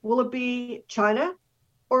 Will it be China?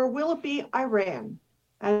 Or will it be Iran?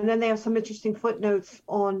 And then they have some interesting footnotes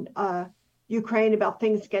on Ukraine about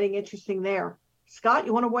things getting interesting there. Scott,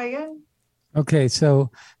 you want to weigh in? Okay, so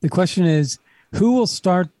the question is, who will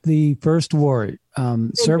start the first war?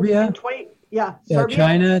 Serbia? Serbia,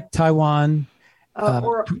 China, Taiwan,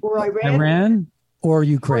 or Iran, or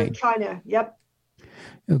Ukraine? Or China, yep.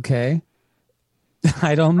 Okay.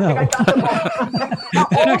 I don't know.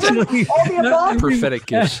 Actually, prophetic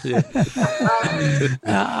gifts. Yeah.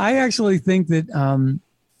 I actually think that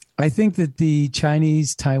the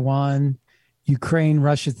Chinese, Taiwan, Ukraine,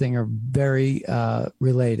 Russia thing are very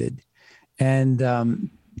related, and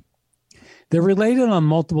they're related on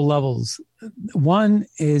multiple levels. One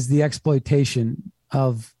is the exploitation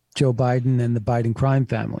of Joe Biden and the Biden crime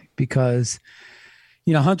family, because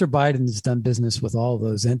Hunter Biden has done business with all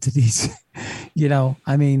those entities.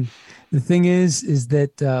 The thing is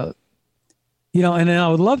that, and I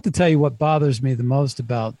would love to tell you what bothers me the most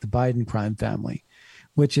about the Biden crime family,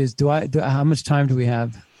 which is, how much time do we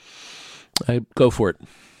have? Go for it.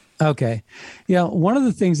 Okay. One of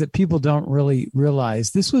the things that people don't really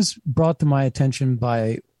realize, this was brought to my attention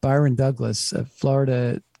by Byron Douglas, a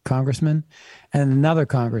Florida congressman, and another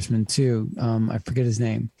congressman too. I forget his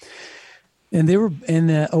name. And they were in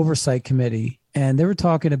the oversight committee, and they were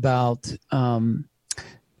talking about, Joe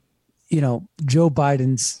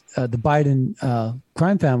Biden's, the Biden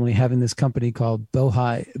crime family having this company called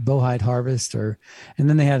Bowhide Harvest, and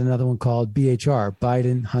then they had another one called BHR,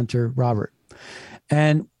 Biden, Hunter, Robert.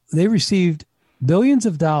 And they received billions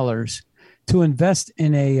of dollars to invest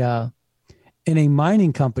in a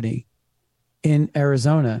mining company in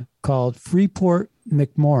Arizona called Freeport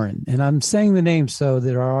McMoran. And I'm saying the name so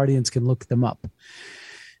that our audience can look them up.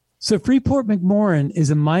 So Freeport McMoran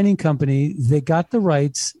is a mining company. They got the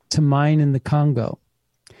rights to mine in the Congo,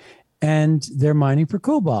 and they're mining for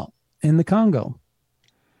cobalt in the Congo.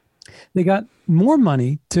 They got more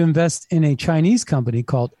money to invest in a Chinese company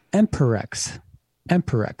called Empirex.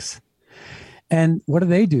 And what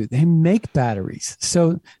do? They make batteries.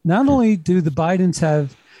 So not only do the Bidens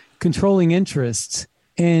have controlling interests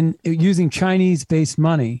in using Chinese-based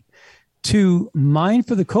money to mine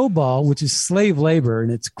for the cobalt, which is slave labor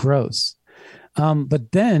and it's gross.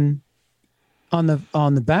 But then on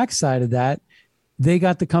the backside of that, they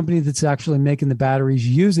got the company that's actually making the batteries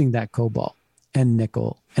using that cobalt and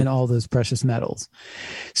nickel and all those precious metals.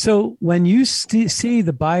 So when you see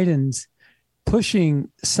the Bidens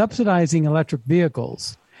subsidizing electric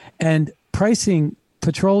vehicles and pricing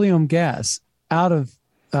petroleum gas out of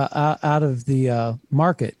the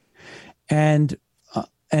market, and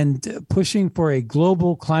pushing for a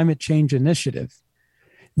global climate change initiative,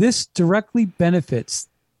 this directly benefits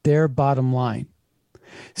their bottom line.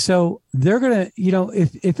 So they're going to,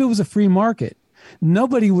 if it was a free market,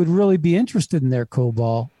 nobody would really be interested in their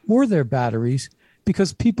cobalt or their batteries,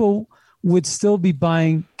 because people would still be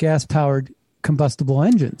buying gas-powered combustible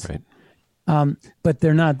engines. Right. But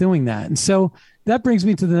they're not doing that. And so that brings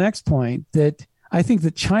me to the next point, that I think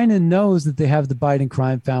that China knows that they have the Biden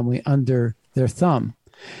crime family under their thumb.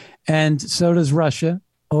 And so does Russia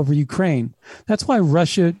over Ukraine. That's why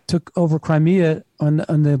Russia took over Crimea on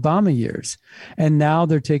the Obama years. And now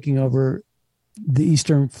they're taking over the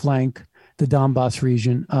eastern flank, the Donbass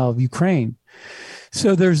region of Ukraine.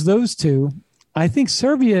 So there's those two. I think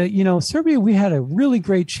Serbia, we had a really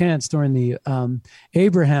great chance during the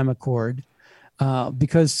Abraham Accord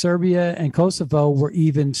because Serbia and Kosovo were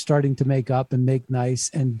even starting to make up and make nice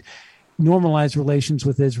and normalize relations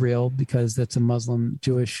with Israel, because that's a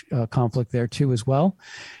Muslim-Jewish conflict there too as well.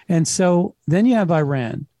 And so then you have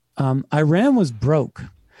Iran. Iran was broke.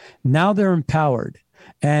 Now they're empowered,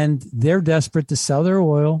 and they're desperate to sell their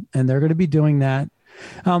oil, and they're going to be doing that.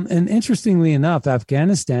 And interestingly enough,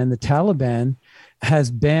 Afghanistan, the Taliban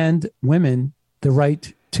has banned women the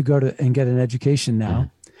right to go to and get an education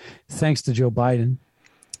now, thanks to Joe Biden.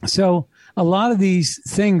 So a lot of these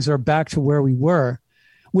things are back to where we were,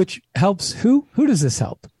 which helps who? Who does this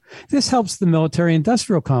help? This helps the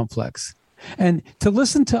military-industrial complex. And to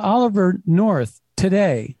listen to Oliver North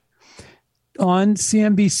today on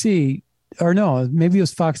CNBC, or no, maybe it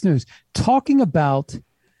was Fox News, talking about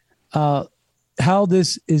how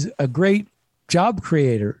this is a great job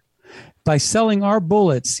creator by selling our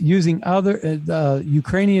bullets using other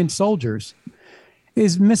Ukrainian soldiers,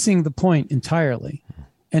 is missing the point entirely.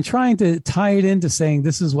 And trying to tie it into saying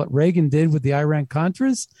this is what Reagan did with the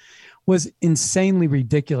Iran-Contras was insanely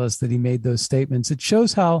ridiculous that he made those statements. It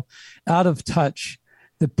shows how out of touch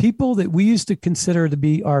the people that we used to consider to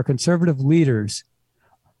be our conservative leaders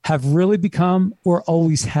have really become, or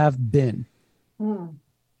always have been.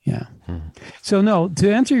 Yeah. So no,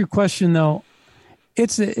 to answer your question though,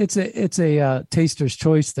 it's a taster's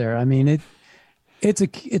choice there. I mean, it's a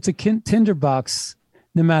tinderbox,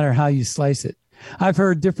 no matter how you slice it. I've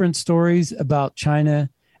heard different stories about China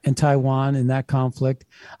and Taiwan and that conflict.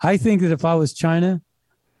 I think that if I was China,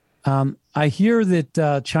 I hear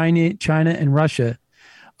that China and Russia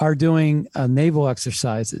are doing naval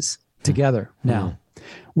exercises together now,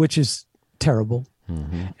 which is terrible.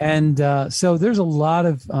 And so there's a lot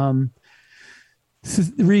of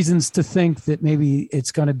reasons to think that maybe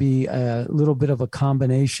it's going to be a little bit of a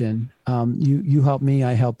combination. You help me,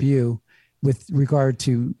 I help you, with regard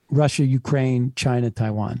to Russia, Ukraine, China,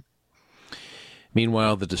 Taiwan.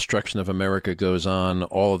 Meanwhile, the destruction of America goes on.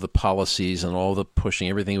 All of the policies and all the pushing,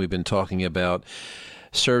 everything we've been talking about,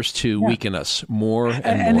 serves to weaken us more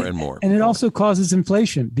and more and more. And it also causes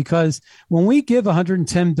inflation, because when we give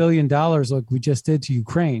 $110 billion like we just did to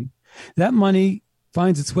Ukraine, that money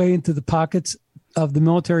finds its way into the pockets of the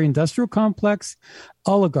military-industrial complex,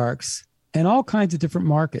 oligarchs, and all kinds of different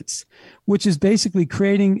markets, which is basically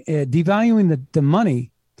devaluing the money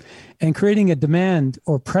and creating a demand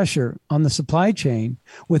or pressure on the supply chain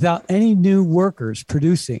without any new workers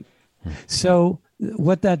producing. So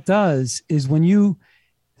what that does is when you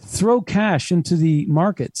throw cash into the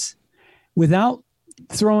markets without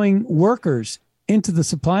throwing workers into the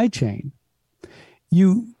supply chain,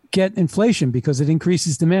 you get inflation because it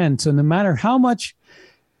increases demand. So no matter how much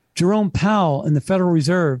Jerome Powell and the Federal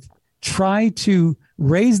Reserve try to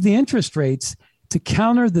raise the interest rates to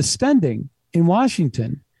counter the spending in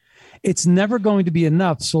Washington, it's never going to be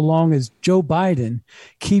enough so long as Joe Biden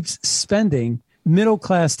keeps spending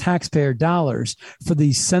middle-class taxpayer dollars for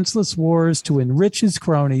these senseless wars to enrich his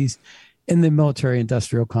cronies in the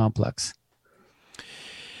military-industrial complex.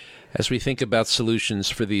 As we think about solutions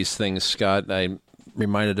for these things, Scott, I'm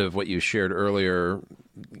reminded of what you shared earlier.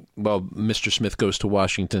 Well, Mr. Smith goes to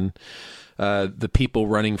Washington. The people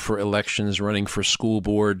running for elections, running for school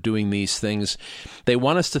board, doing these things, they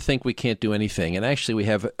want us to think we can't do anything. And actually, we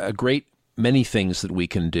have a great many things that we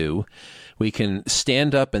can do. We can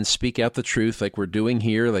stand up and speak out the truth like we're doing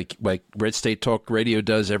here, like Red State Talk Radio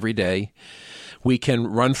does every day. We can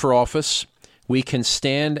run for office. We can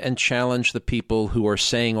stand and challenge the people who are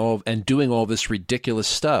saying all and doing all this ridiculous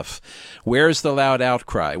stuff. Where's the loud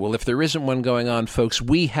outcry? Well, if there isn't one going on, folks,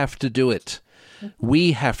 we have to do it.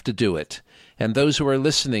 We have to do it. And those who are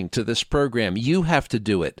listening to this program, you have to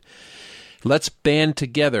do it. Let's band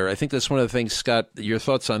together. I think that's one of the things, Scott, your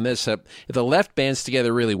thoughts on this. If the left bands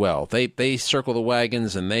together really well, they circle the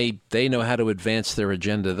wagons and they know how to advance their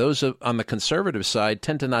agenda. Those on the conservative side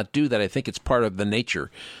tend to not do that. I think it's part of the nature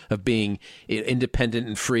of being independent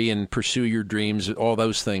and free and pursue your dreams, all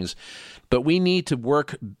those things. But we need to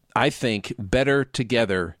work, I think, better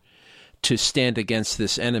together to stand against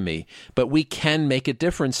this enemy. But we can make a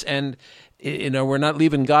difference. And we're not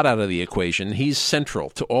leaving God out of the equation. He's central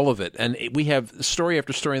to all of it. And we have story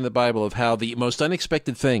after story in the Bible of how the most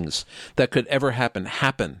unexpected things that could ever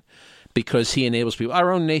happen because he enables people.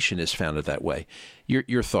 Our own nation is founded that way.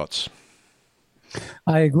 Your thoughts?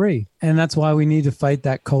 I agree. And that's why we need to fight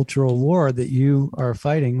that cultural war that you are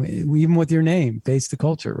fighting, even with your name, Face the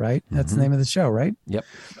Culture, right? That's the name of the show, right? Yep.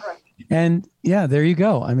 And yeah, there you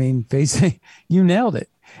go. I mean, you nailed it.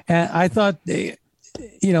 And I thought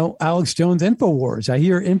Alex Jones, InfoWars. I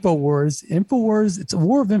hear InfoWars. InfoWars, it's a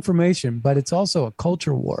war of information, but it's also a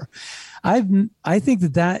culture war. I think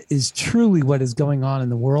that is truly what is going on in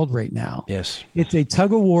the world right now. Yes. It's a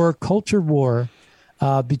tug of war, culture war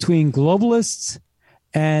between globalists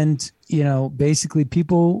and, basically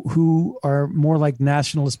people who are more like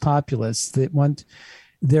nationalist populists that want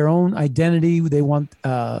their own identity. They want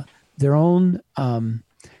their own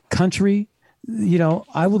country.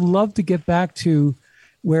 I would love to get back to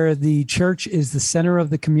where the church is the center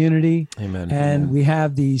of the community. Amen. And we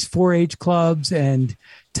have these 4-H clubs and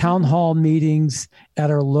town hall meetings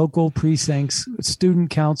at our local precincts,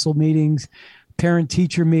 student council meetings,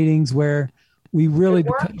 parent-teacher meetings, where we really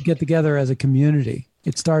get together as a community.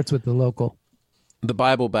 It starts with the local. The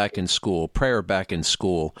Bible back in school, prayer back in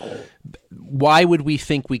school. Why would we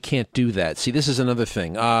think we can't do that? See, this is another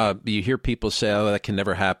thing. You hear people say, "Oh, that can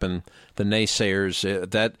never happen." The naysayers,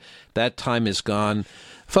 that time is gone.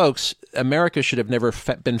 Folks, America should have never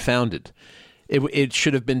been founded. It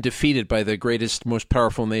should have been defeated by the greatest, most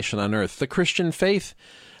powerful nation on earth. The Christian faith,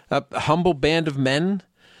 a humble band of men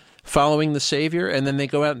following the Savior, and then they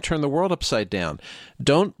go out and turn the world upside down.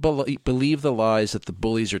 Don't believe the lies that the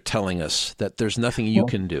bullies are telling us, that there's nothing you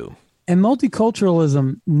can do. And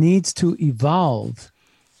multiculturalism needs to evolve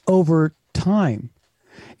over time.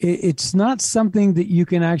 It's not something that you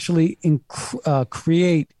can actually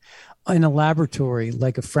create in a laboratory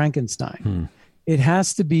like a Frankenstein. It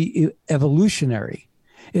has to be evolutionary.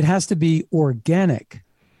 It has to be organic.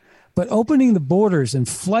 But opening the borders and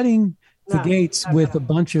flooding the gates with a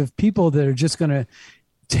bunch of people that are just going to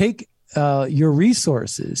take your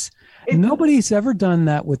resources. Nobody's ever done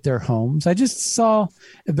that with their homes. I just saw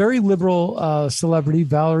a very liberal celebrity,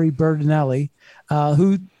 Valerie Bertinelli,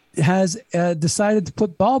 who has decided to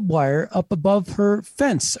put barbed wire up above her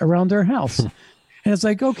fence around her house. And it's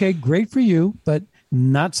like, okay, great for you, but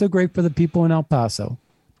not so great for the people in El Paso.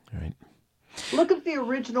 Right. Look at the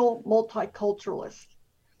original multiculturalist.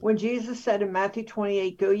 When Jesus said in Matthew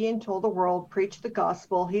 28, "Go ye into all the world, preach the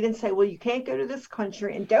gospel," he didn't say, "Well, you can't go to this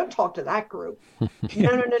country and don't talk to that group."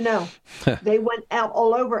 No. They went out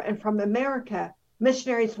all over. And from America,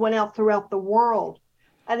 missionaries went out throughout the world.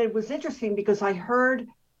 And it was interesting because I heard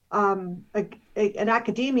an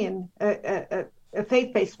academician, a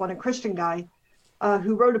faith-based one, a Christian guy,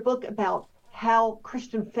 who wrote a book about how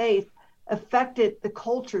Christian faith affected the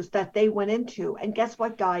cultures that they went into. And guess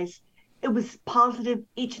what, guys? It was positive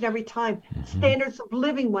each and every time. Standards of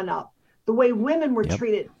living went up. The way women were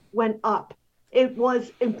treated went up. It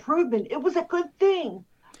was improvement. It was a good thing.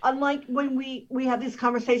 Unlike when we have these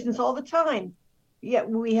conversations all the time. Yet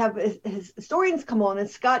we have historians come on, and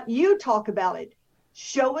Scott, you talk about it.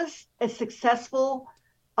 Show us a successful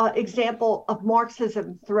example of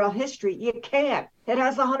Marxism throughout history. You can't. It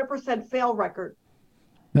has a 100% fail record.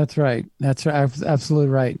 That's right. That's right. Absolutely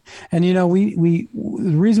right. And we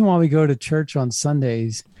the reason why we go to church on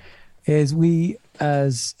Sundays is we,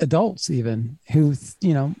 as adults, even who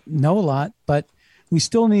know a lot, but we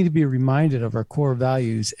still need to be reminded of our core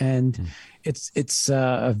values. And it's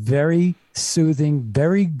a very soothing,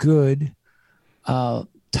 very good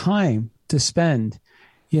time to spend.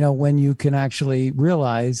 When you can actually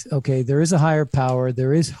realize, okay, there is a higher power,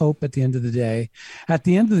 there is hope at the end of the day. At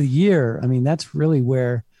the end of the year, I mean, that's really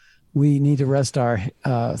where we need to rest our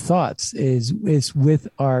thoughts is with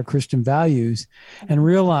our Christian values and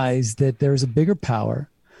realize that there's a bigger power.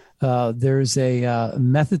 There's a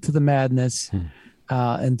method to the madness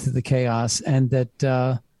and to the chaos, and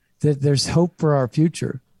that there's hope for our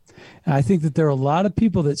future. And I think that there are a lot of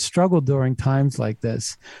people that struggle during times like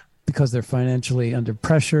this, because they're financially under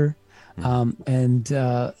pressure, and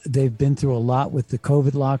they've been through a lot with the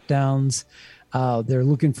COVID lockdowns. They're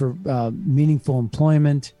looking for meaningful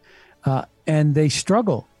employment, and they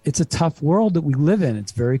struggle. It's a tough world that we live in.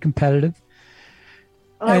 It's very competitive.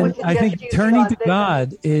 And I think turning to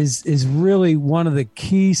God is really one of the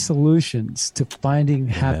key solutions to finding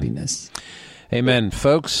happiness. Amen.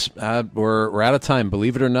 Folks, we're out of time.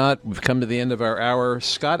 Believe it or not, we've come to the end of our hour.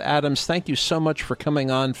 Scott Adams, thank you so much for coming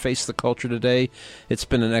on Face the Culture today. It's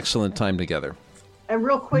been an excellent time together. And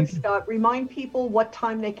real quick, Scott, remind people what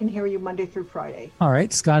time they can hear you Monday through Friday. All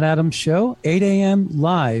right. Scott Adams Show, 8 a.m.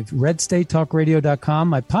 live, redstatetalkradio.com.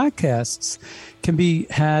 My podcasts can be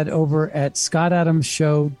had over at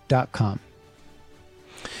scottadamsshow.com.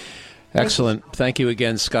 Excellent. Thank you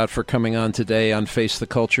again, Scott, for coming on today on Face the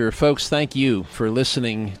Culture. Folks, thank you for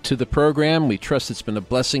listening to the program. We trust it's been a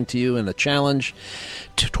blessing to you and a challenge.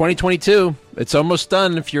 2022, it's almost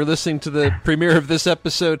done if you're listening to the premiere of this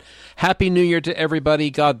episode. Happy New Year to everybody.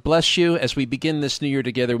 God bless you as we begin this new year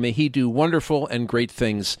together. May He do wonderful and great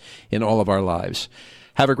things in all of our lives.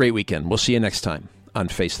 Have a great weekend. We'll see you next time on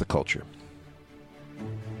Face the Culture.